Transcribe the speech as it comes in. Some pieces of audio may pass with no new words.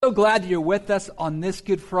So glad that you're with us on this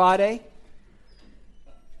Good Friday.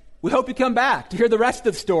 We hope you come back to hear the rest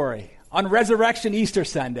of the story on Resurrection Easter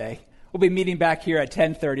Sunday. We'll be meeting back here at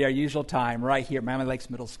 10:30, our usual time, right here at Miami Lakes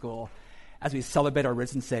Middle School, as we celebrate our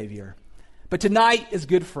risen Savior. But tonight is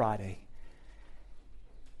Good Friday,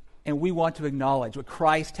 and we want to acknowledge what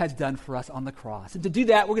Christ has done for us on the cross. And to do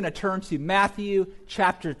that, we're going to turn to Matthew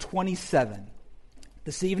chapter 27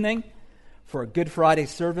 this evening for a Good Friday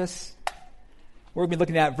service. We're going to be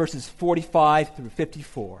looking at verses 45 through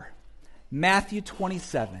 54. Matthew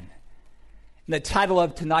 27. And the title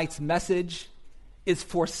of tonight's message is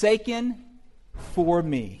Forsaken for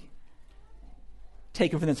Me.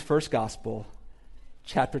 Taken from this first gospel,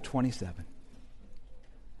 chapter 27.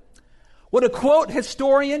 What to quote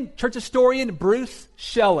church historian Bruce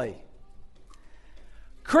Shelley: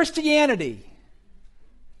 Christianity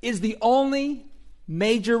is the only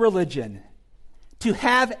major religion to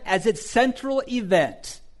have as its central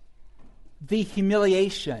event the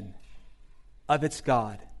humiliation of its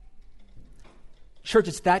God. Church,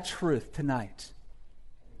 it's that truth tonight.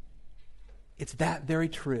 It's that very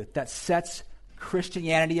truth that sets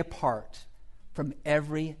Christianity apart from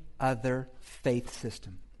every other faith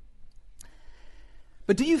system.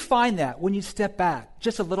 But do you find that when you step back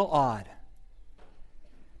just a little odd?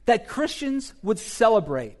 That Christians would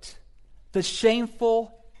celebrate the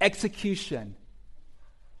shameful execution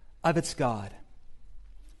of its God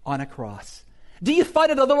on a cross? Do you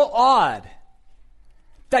find it a little odd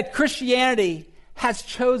that Christianity has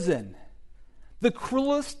chosen the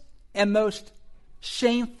cruelest and most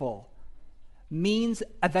shameful means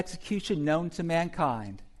of execution known to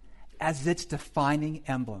mankind as its defining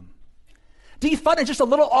emblem? Do you find it just a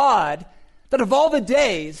little odd that of all the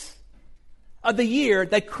days of the year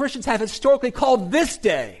that Christians have historically called this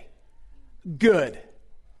day good,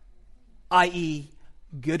 i.e.,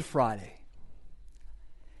 Good Friday?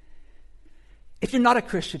 If you're not a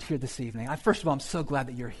Christian here this evening, first of all, I'm so glad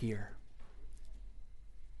that you're here.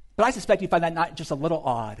 But I suspect you find that not just a little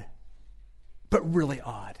odd, but really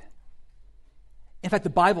odd. In fact, the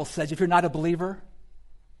Bible says if you're not a believer,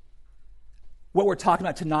 what we're talking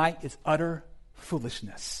about tonight is utter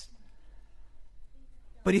foolishness.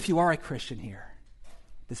 But if you are a Christian here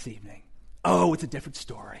this evening, it's a different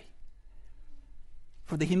story.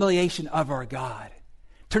 For the humiliation of our God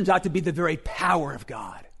turns out to be the very power of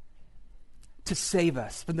God to save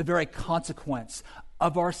us from the very consequence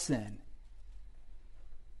of our sin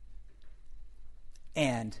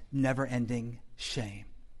and never-ending shame.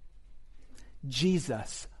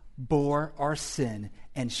 Jesus bore our sin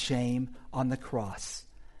and shame on the cross.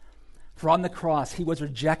 For on the cross, he was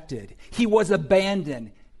rejected, he was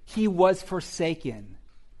abandoned, he was forsaken,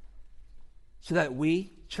 so that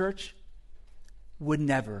we, church, would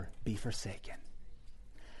never be forsaken.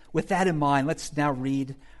 With that in mind, let's now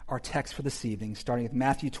read our text for this evening, starting with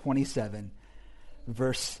Matthew 27,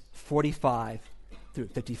 verse 45 through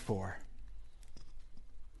 54.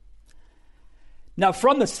 Now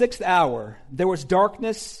from the 6th hour, there was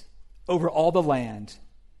darkness over all the land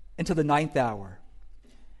until the 9th hour.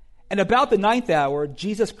 And about the 9th hour,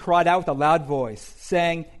 Jesus cried out with a loud voice,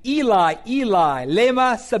 saying, Eli, Eli,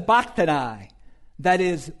 lema sabachthani. That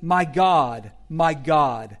is, my God,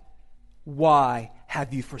 why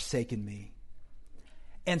have you forsaken me?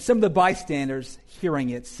 And some of the bystanders, hearing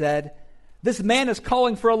it, said, This man is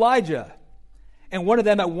calling for Elijah. And one of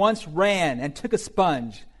them at once ran and took a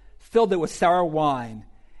sponge, filled it with sour wine,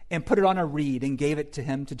 and put it on a reed and gave it to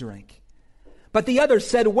him to drink. But the others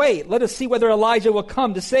said, Wait, let us see whether Elijah will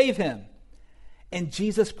come to save him. And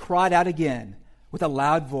Jesus cried out again with a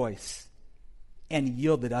loud voice and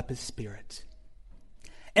yielded up his spirit.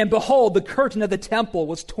 And behold, the curtain of the temple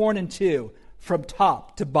was torn in two from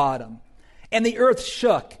top to bottom. And the earth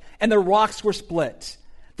shook, and the rocks were split.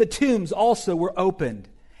 The tombs also were opened,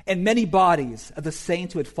 and many bodies of the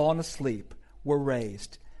saints who had fallen asleep were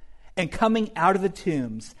raised. And coming out of the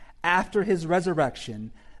tombs after his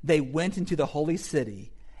resurrection, they went into the holy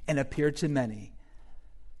city and appeared to many.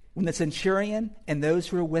 When the centurion and those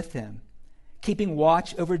who were with him, keeping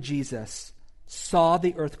watch over Jesus, saw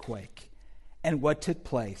the earthquake and what took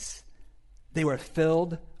place, they were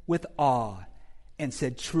filled with awe and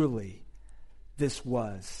said, Truly, this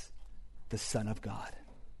was the Son of God.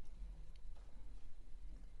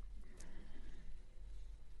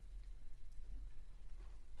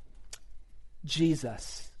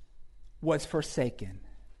 Jesus was forsaken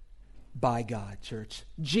by God, church.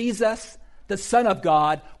 Jesus, the Son of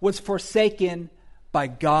God, was forsaken by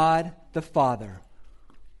God the Father.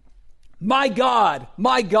 My God,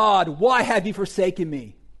 why have you forsaken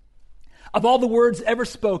me? Of all the words ever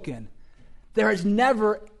spoken, There has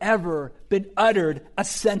never, ever been uttered a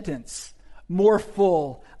sentence more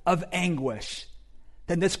full of anguish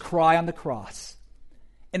than this cry on the cross.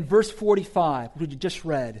 In verse 45, which we just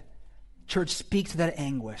read, church speaks to that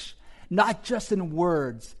anguish, not just in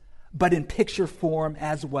words, but in picture form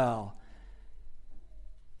as well.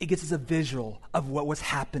 It gives us a visual of what was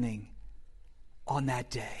happening on that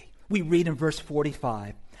day. We read in verse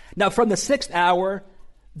 45, "Now from the 6th hour,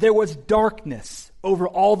 there was darkness over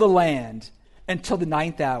all the land until the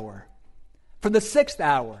 9th hour. From the 6th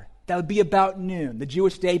hour," that would be about noon. The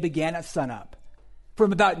Jewish day began at sunup.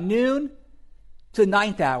 From about noon to the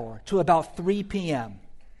 9th hour, to about 3 p.m.,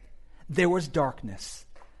 there was darkness.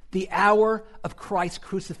 The hour of Christ's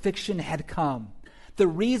crucifixion had come. The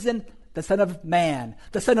reason the Son of Man,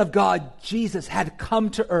 the Son of God, Jesus, had come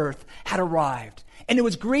to earth, had arrived. And it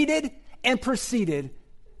was greeted and preceded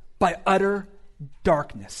by utter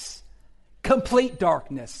darkness. Complete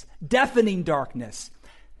darkness. Deafening darkness.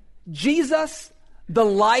 Jesus, the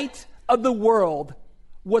light of the world,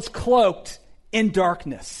 was cloaked in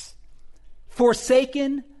darkness.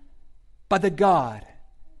 Forsaken by the God,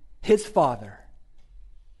 his Father,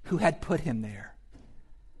 who had put him there.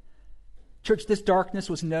 Church, this darkness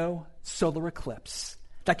was no solar eclipse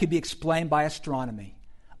that could be explained by astronomy.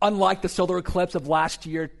 Unlike the solar eclipse of last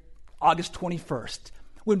year, August 21st,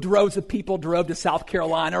 when droves of people drove to South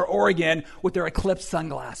Carolina or Oregon with their eclipse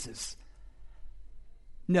sunglasses.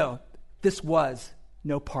 No, this was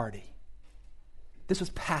no party. This was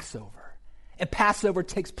Passover. And Passover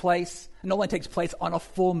only takes place on a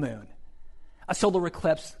full moon. A solar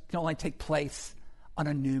eclipse can only take place on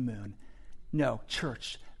a new moon. No,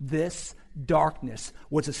 church, this darkness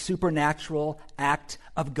was a supernatural act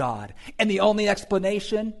of God. And the only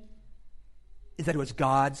explanation is that it was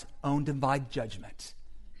God's own divine judgment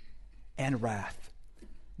and wrath.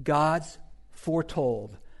 God's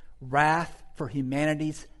foretold wrath for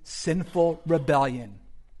humanity's sinful rebellion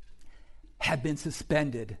had been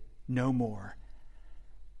suspended no more.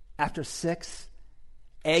 After 6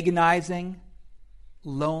 agonizing,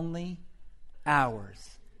 lonely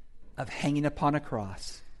hours of hanging upon a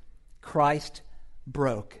cross, Christ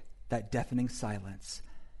broke that deafening silence,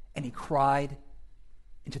 and he cried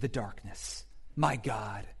into the darkness, my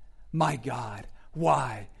God,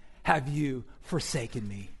 why have you forsaken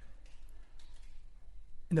me?"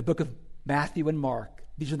 In the book of Matthew and Mark,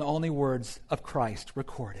 these are the only words of Christ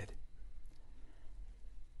recorded.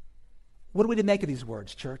 What are we to make of these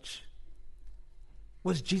words, church?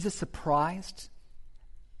 Was Jesus surprised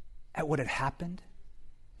at what had happened?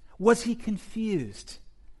 Was he confused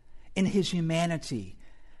in his humanity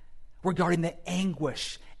regarding the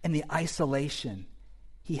anguish and the isolation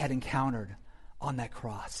he had encountered on that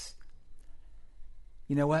cross?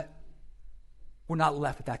 You know what? We're not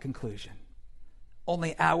left with that conclusion.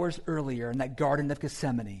 Only hours earlier in that Garden of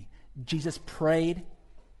Gethsemane, Jesus prayed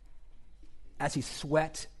as he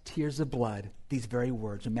sweat tears of blood these very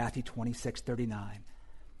words in Matthew 26:39.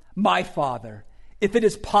 "My Father, if it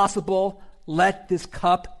is possible, let this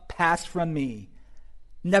cup pass from me.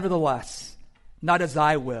 Nevertheless, not as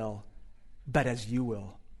I will, but as you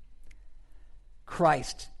will."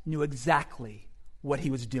 Christ knew exactly what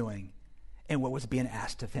he was doing and what was being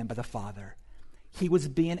asked of him by the Father. He was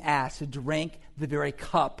being asked to drink the very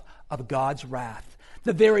cup of God's wrath,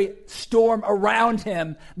 the very storm around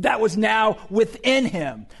him that was now within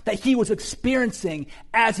him, that he was experiencing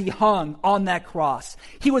as he hung on that cross.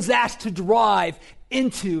 He was asked to drive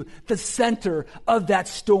into the center of that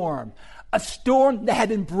storm, a storm that had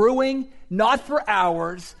been brewing not for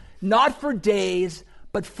hours, not for days,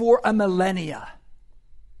 but for a millennia.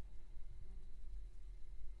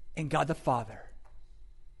 And God the Father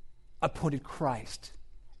appointed Christ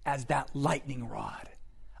as that lightning rod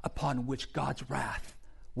upon which God's wrath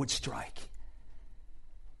would strike.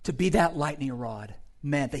 To be that lightning rod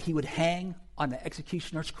meant that he would hang on the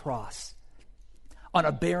executioner's cross on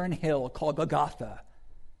a barren hill called Golgotha,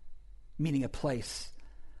 meaning a place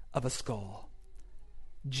of a skull.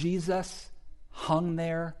 Jesus hung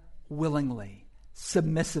there willingly,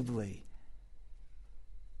 submissively,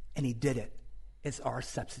 and he did it as our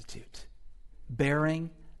substitute, bearing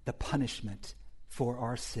the punishment for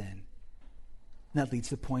our sin. And that leads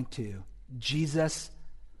to point 2. Jesus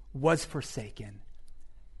was forsaken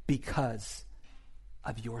because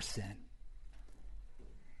of your sin.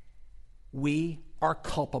 We are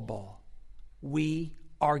culpable. We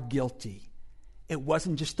are guilty. It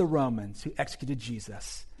wasn't just the Romans who executed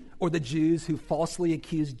Jesus or the Jews who falsely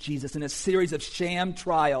accused Jesus in a series of sham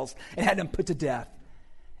trials and had him put to death.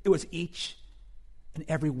 It was each and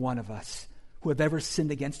every one of us who have ever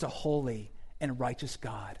sinned against a holy and righteous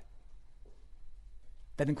God.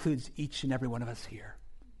 That includes each and every one of us here.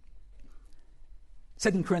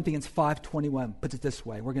 2 Corinthians 5:21 puts it this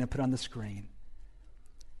way. We're going to put it on the screen.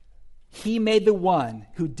 He made the one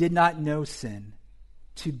who did not know sin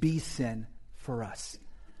to be sin for us.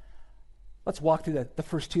 Let's walk through the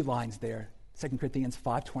first two lines there. 2 Corinthians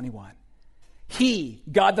 5:21. He,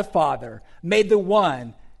 God the Father, made the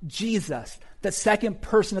one, Jesus, the second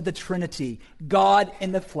person of the Trinity, God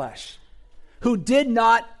in the flesh, who did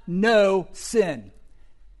not know sin,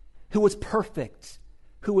 who was perfect,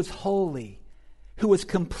 who was holy, who was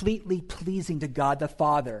completely pleasing to God the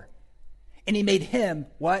Father. And he made him,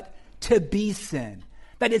 what? To be sin.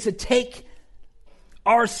 That is, to take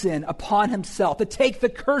our sin upon himself, to take the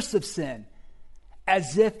curse of sin,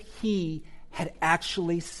 as if he had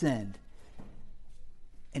actually sinned.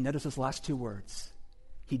 And notice those last two words.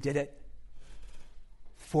 He did it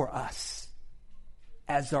for us,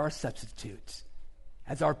 as our substitute,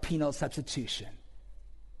 as our penal substitution.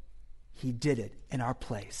 He did it in our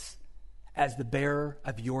place as the bearer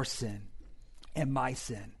of your sin and my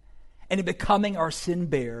sin. And in becoming our sin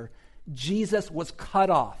bearer, Jesus was cut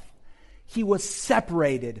off. He was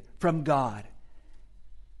separated from God.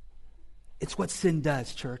 It's what sin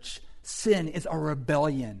does, church. Sin is a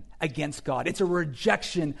rebellion against God. It's a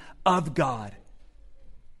rejection of God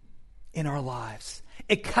in our lives.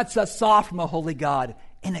 It cuts us off from a holy God,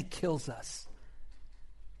 and it kills us.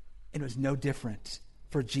 It was no different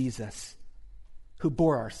for Jesus, who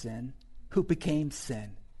bore our sin, who became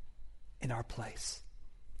sin in our place.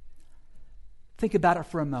 Think about it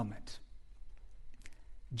for a moment.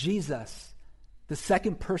 Jesus, the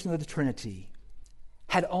second person of the Trinity,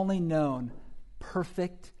 had only known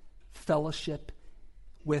perfect fellowship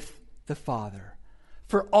with the Father.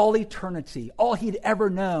 For all eternity, all he'd ever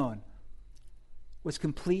known was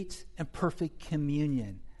complete and perfect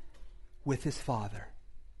communion with his Father.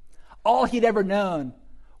 All he'd ever known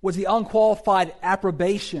was the unqualified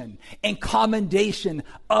approbation and commendation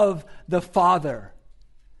of the Father.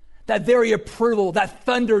 That very approval that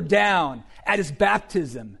thundered down at his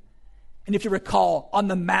baptism. And if you recall, on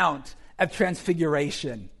the Mount of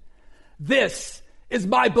Transfiguration. This is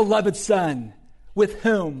my beloved Son, with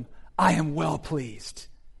whom I am well pleased.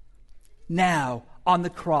 Now, on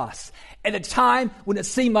the cross, at a time when it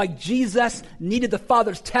seemed like Jesus needed the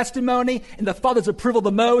Father's testimony and the Father's approval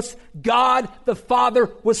the most, God the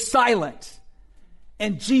Father was silent.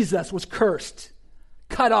 And Jesus was cursed,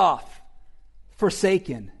 cut off,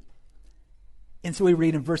 forsaken. And so we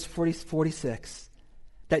read in verse 46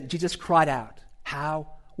 that Jesus cried out. How?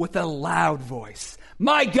 With a loud voice.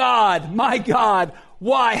 My God,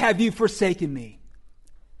 why have you forsaken me?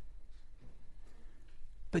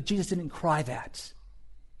 But Jesus didn't cry that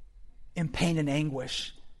in pain and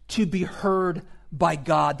anguish to be heard by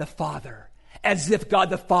God the Father, as if God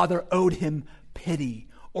the Father owed him pity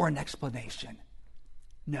or an explanation.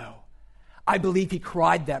 No, I believe he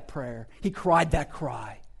cried that prayer. He cried that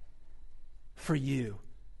cry for you,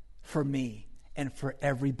 for me, and for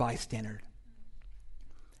every bystander.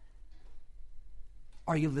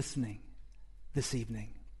 Are you listening this evening?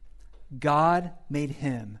 God made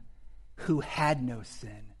him who had no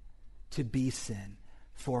sin to be sin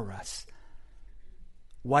for us.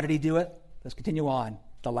 Why did he do it? Let's continue on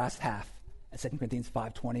the last half of 2 Corinthians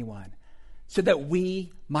 5:21. So that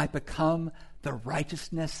we might become the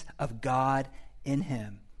righteousness of God in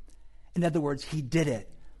him. In other words, he did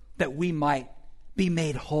it that we might be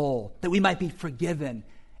made whole, that we might be forgiven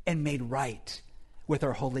and made right with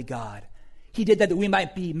our holy God. He did that we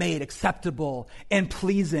might be made acceptable and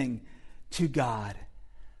pleasing to God.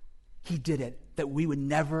 He did it that we would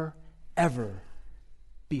never, ever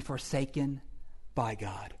be forsaken by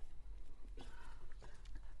God.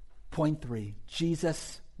 Point 3,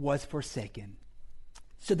 Jesus was forsaken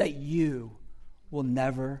so that you will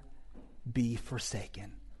never be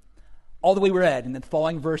forsaken. All that we read in the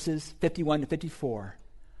following verses, 51 to 54,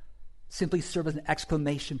 simply serve as an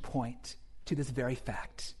exclamation point to this very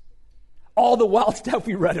fact. All the wild stuff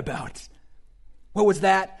we read about. What was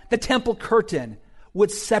that? The temple curtain,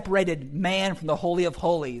 which separated man from the Holy of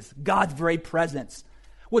Holies, God's very presence,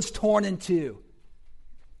 was torn in two.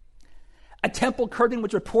 A temple curtain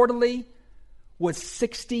which reportedly was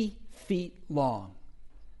 60 feet long,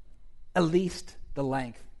 at least the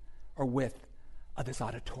length or width of this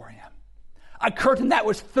auditorium. A curtain that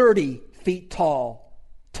was 30 feet tall,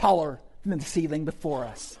 taller than the ceiling before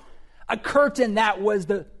us. A curtain that was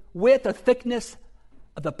the width or thickness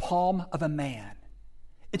of the palm of a man.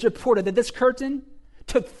 It's reported that this curtain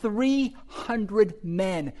took 300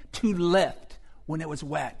 men to lift when it was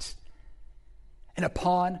wet. And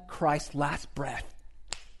upon Christ's last breath,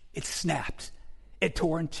 it snapped. It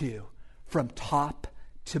tore in two from top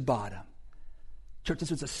to bottom. Church,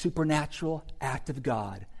 this was a supernatural act of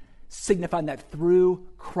God, signifying that through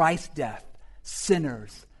Christ's death,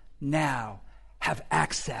 sinners now have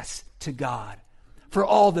access to God. For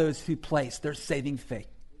all those who place their saving faith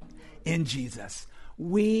in Jesus,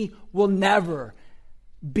 we will never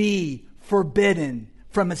be forbidden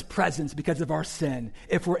from his presence because of our sin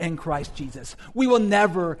if we're in Christ Jesus. We will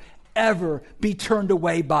never, ever be turned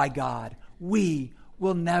away by God. We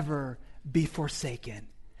will never be forsaken.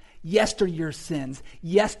 Yesterday's sins,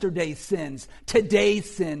 yesterday's sins, today's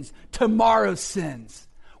sins, tomorrow's sins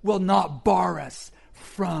will not bar us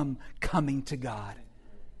from coming to God.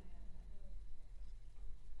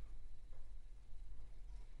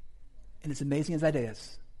 And as amazing as that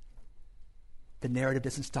is, the narrative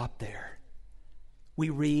doesn't stop there.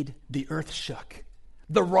 We read the earth shook,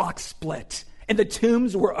 the rocks split, and the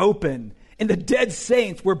tombs were open, and the dead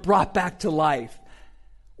saints were brought back to life.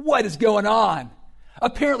 What is going on?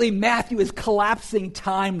 Apparently, Matthew is collapsing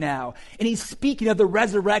time now, and he's speaking of the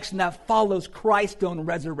resurrection that follows Christ's own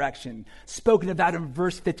resurrection, spoken about in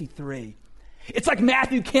verse 53. It's like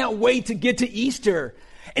Matthew can't wait to get to Easter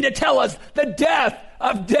and to tell us the death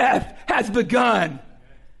of death has begun.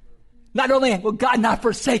 Not only will God not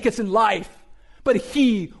forsake us in life, but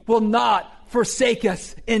he will not forsake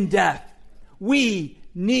us in death. We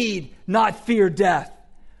need not fear death.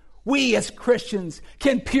 We as Christians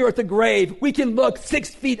can peer at the grave. We can look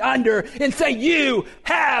 6 feet under and say, you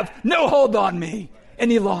have no hold on me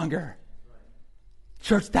any longer.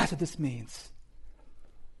 Church, that's what this means.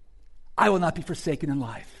 I will not be forsaken in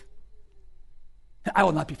life. I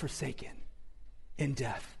will not be forsaken in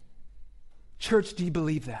death. Church, do you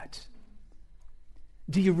believe that?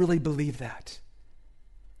 Do you really believe that?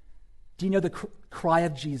 Do you know the cry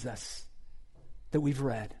of Jesus that we've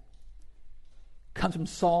read? Comes from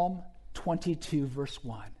Psalm 22, verse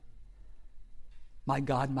 1. My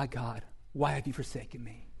God, why have you forsaken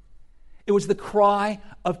me? It was the cry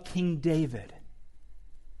of King David.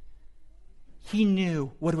 He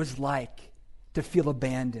knew what it was like to feel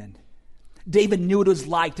abandoned. David knew what it was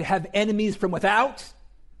like to have enemies from without,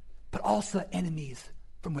 but also enemies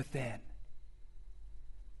from within.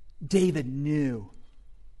 David knew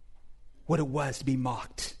what it was to be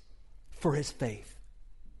mocked for his faith.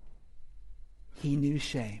 He knew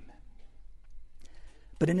shame.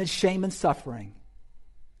 But in his shame and suffering,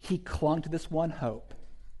 he clung to this one hope.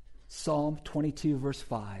 Psalm 22, verse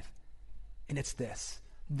 5. And it's this: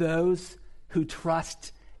 those who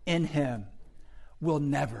trust in him will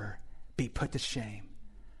never be put to shame.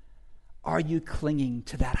 Are you clinging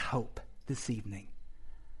to that hope this evening?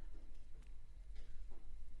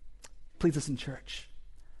 Please listen, church.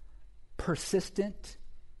 Persistent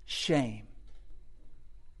shame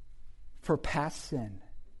for past sin,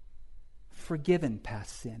 forgiven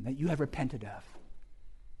past sin that you have repented of,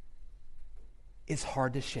 is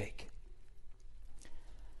hard to shake.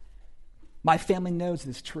 My family knows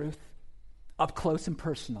this truth up close and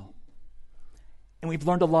personal. And we've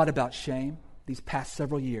learned a lot about shame these past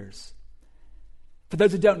several years. For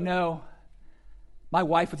those who don't know, my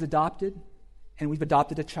wife was adopted, and we've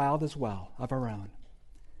adopted a child as well of our own.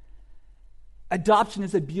 Adoption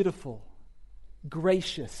is a beautiful,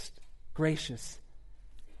 gracious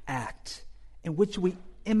act in which we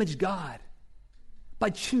image God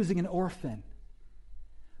by choosing an orphan,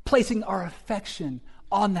 placing our affection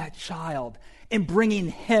on that child, and bringing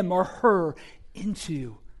him or her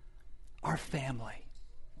into our family.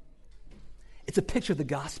 It's a picture of the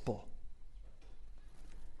gospel.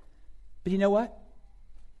 But you know what?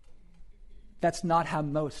 That's not how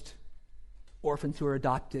most orphans who are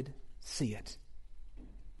adopted see it.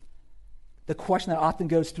 The question that often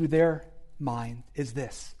goes through their mind is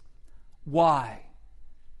this: why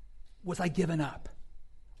was I given up?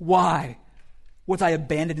 Why was I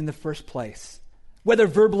abandoned in the first place? Whether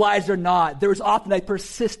verbalized or not, there is often a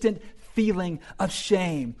persistent feeling of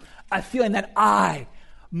shame, a feeling that I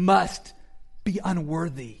must be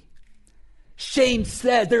unworthy. Shame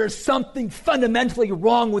says there is something fundamentally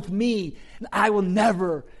wrong with me, and I will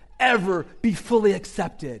never, ever be fully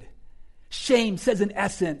accepted. Shame says, in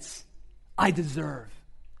essence, I deserve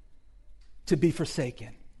to be forsaken.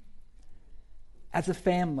 As a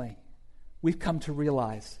family, we've come to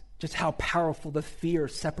realize just how powerful the fear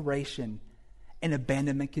of separation and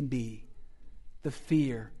abandonment can be. The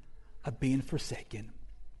fear of being forsaken.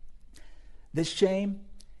 This shame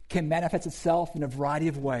can manifest itself in a variety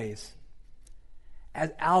of ways.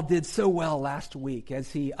 As Al did so well last week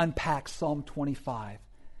as he unpacked Psalm 25.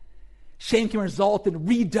 Shame can result in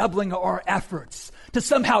redoubling our efforts to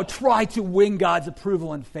somehow try to win God's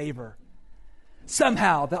approval and favor.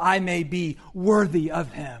 Somehow that I may be worthy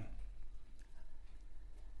of him.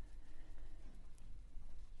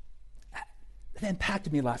 It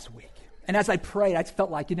impacted me last week. And as I prayed, I felt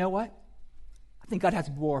like, you know what? I think God has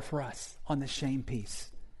more for us on the shame piece.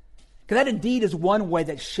 Because that indeed is one way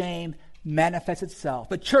that shame manifests itself.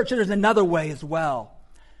 But church, there's another way as well.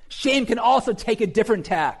 Shame can also take a different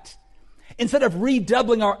tact. Instead of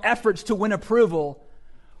redoubling our efforts to win approval,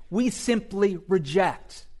 we simply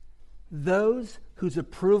reject those whose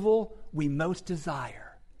approval we most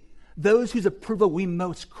desire, those whose approval we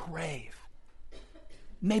most crave.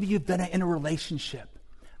 Maybe you've done it in a relationship.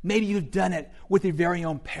 Maybe you've done it with your very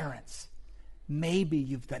own parents. Maybe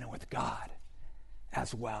you've done it with God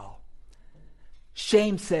as well.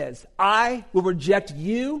 Shame says, I will reject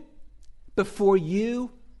you before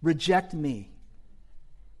you reject me.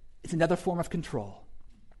 It's another form of control.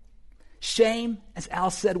 Shame, as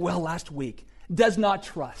Al said well last week, does not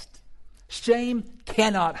trust. Shame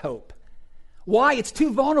cannot hope. Why? It's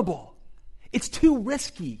too vulnerable. It's too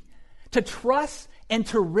risky. To trust and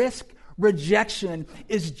to risk rejection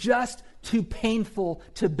is just too painful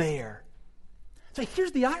to bear. So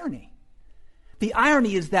here's the irony. The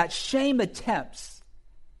irony is that shame attempts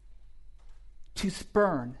to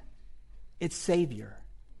spurn its Savior.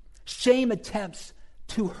 Shame attempts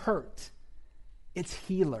to hurt its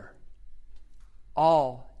healer,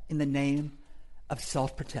 all in the name of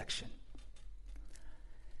self-protection.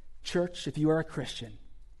 Church, if you are a Christian,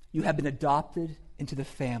 you have been adopted into the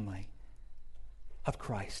family of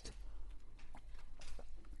Christ.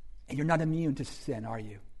 And you're not immune to sin, are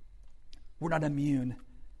you? We're not immune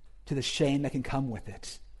to the shame that can come with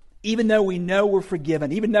it. Even though we know we're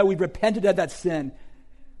forgiven, even though we've repented of that sin,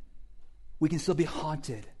 we can still be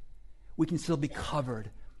haunted. We can still be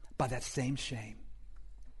covered by that same shame.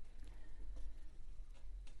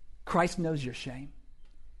 Christ knows your shame.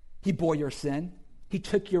 He bore your sin. He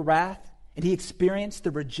took your wrath, and he experienced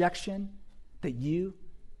the rejection that you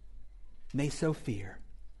may so fear.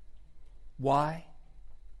 Why?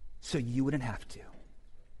 So you wouldn't have to.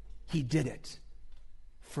 He did it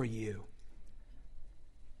for you.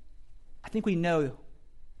 I think we know,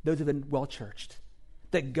 those who have been well-churched,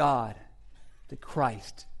 that God, that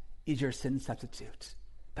Christ, is your sin substitute.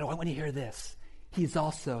 But I want you to hear this. He's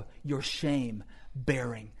also your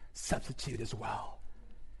shame-bearing substitute as well.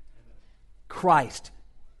 Christ,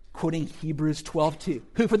 quoting Hebrews 12:2,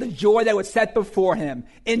 who for the joy that was set before him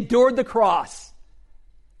endured the cross,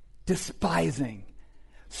 despising,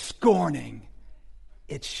 scorning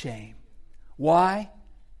its shame. Why?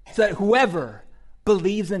 So that whoever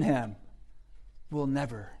believes in him will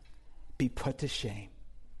never be put to shame.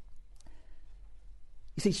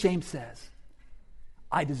 You see, shame says,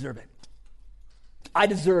 I deserve it. I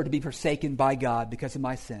deserve to be forsaken by God because of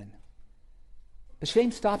my sin. But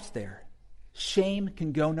shame stops there. Shame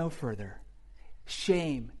can go no further.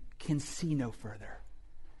 Shame can see no further.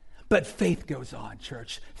 But faith goes on,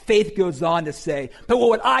 church. Faith goes on to say, but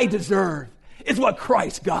what I deserve is what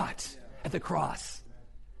Christ got at the cross.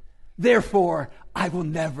 Therefore, I will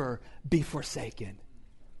never be forsaken.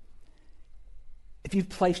 If you've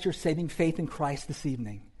placed your saving faith in Christ this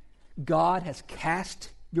evening, God has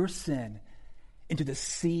cast your sin into the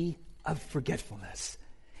sea of forgetfulness,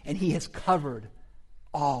 and he has covered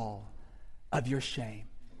all of your shame.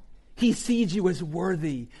 He sees you as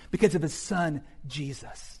worthy because of his son,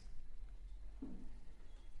 Jesus.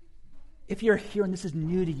 If you're here and this is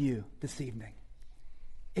new to you this evening,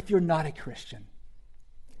 if you're not a Christian,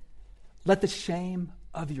 let the shame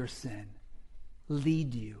of your sin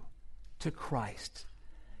lead you to Christ.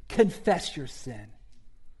 Confess your sin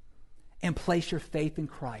and place your faith in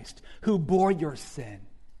Christ, who bore your sin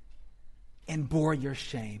and bore your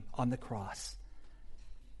shame on the cross.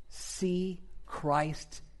 See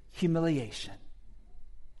Christ's humiliation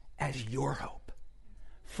as your hope,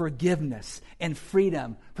 forgiveness and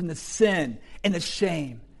freedom from the sin and the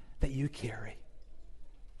shame that you carry.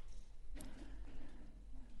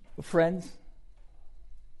 Well, friends,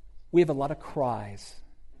 we have a lot of cries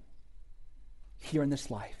here in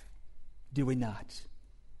this life, do we not?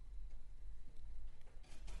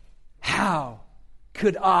 How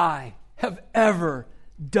could I have ever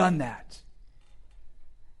done that?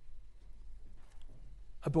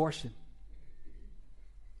 Abortion,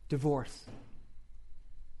 divorce,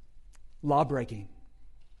 law-breaking,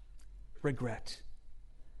 regret.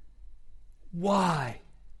 Why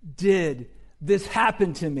did this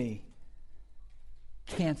happen to me?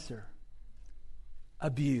 Cancer,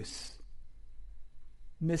 abuse,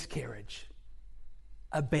 miscarriage,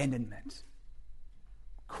 abandonment,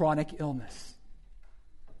 chronic illness,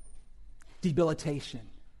 debilitation,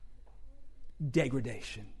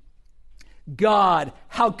 degradation. God,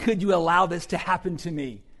 how could you allow this to happen to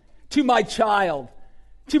me, to my child,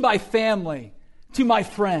 to my family, to my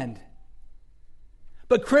friend?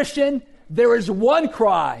 But Christian, there is one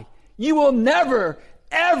cry. You will never,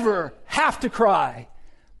 ever have to cry.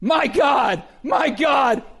 My God,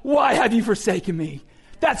 why have you forsaken me?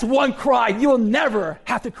 That's one cry. You will never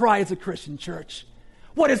have to cry as a Christian, church.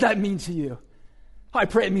 What does that mean to you? I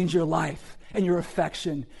pray it means your life and your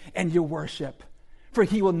affection and your worship. For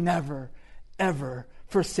he will never, ever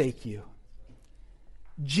forsake you.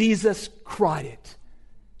 Jesus cried it,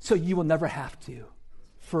 so you will never have to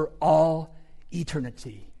for all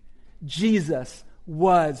eternity. Jesus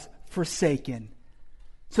was forsaken,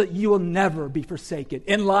 so that you will never be forsaken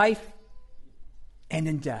in life and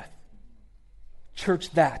in death. Church,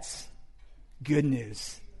 that's good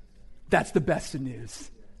news. That's the best of news.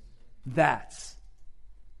 That's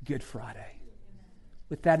Good Friday.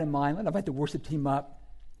 With that in mind, I'd invite the worship team up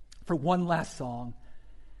for one last song,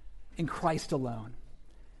 In Christ Alone.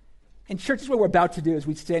 And church, this is what we're about to do as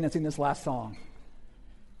we stand and sing this last song.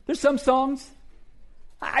 There's some songs,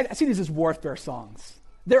 I see these as warfare songs.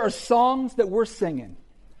 There are songs that we're singing.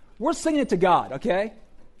 We're singing it to God, okay?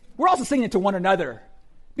 We're also singing it to one another.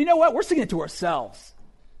 But you know what? We're singing it to ourselves.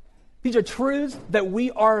 These are truths that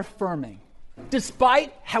we are affirming.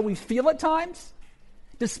 Despite how we feel at times,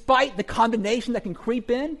 despite the condemnation that can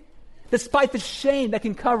creep in, despite the shame that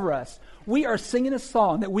can cover us, we are singing a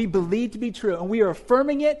song that we believe to be true, and we are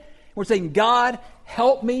affirming it. We're saying, God,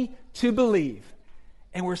 help me to believe.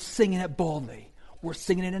 And we're singing it boldly. We're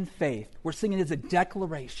singing it in faith. We're singing it as a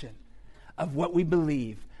declaration of what we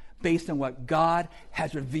believe based on what God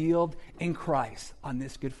has revealed in Christ on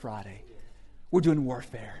this Good Friday. We're doing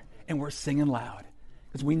warfare, and we're singing loud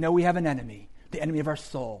because we know we have an enemy, the enemy of our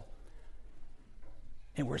soul.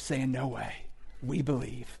 And we're saying, no way. We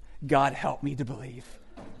believe. God, help me to believe.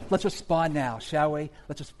 Let's respond now, shall we?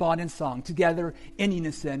 Let's respond in song together, in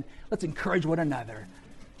unison. Let's encourage one another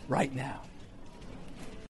right now.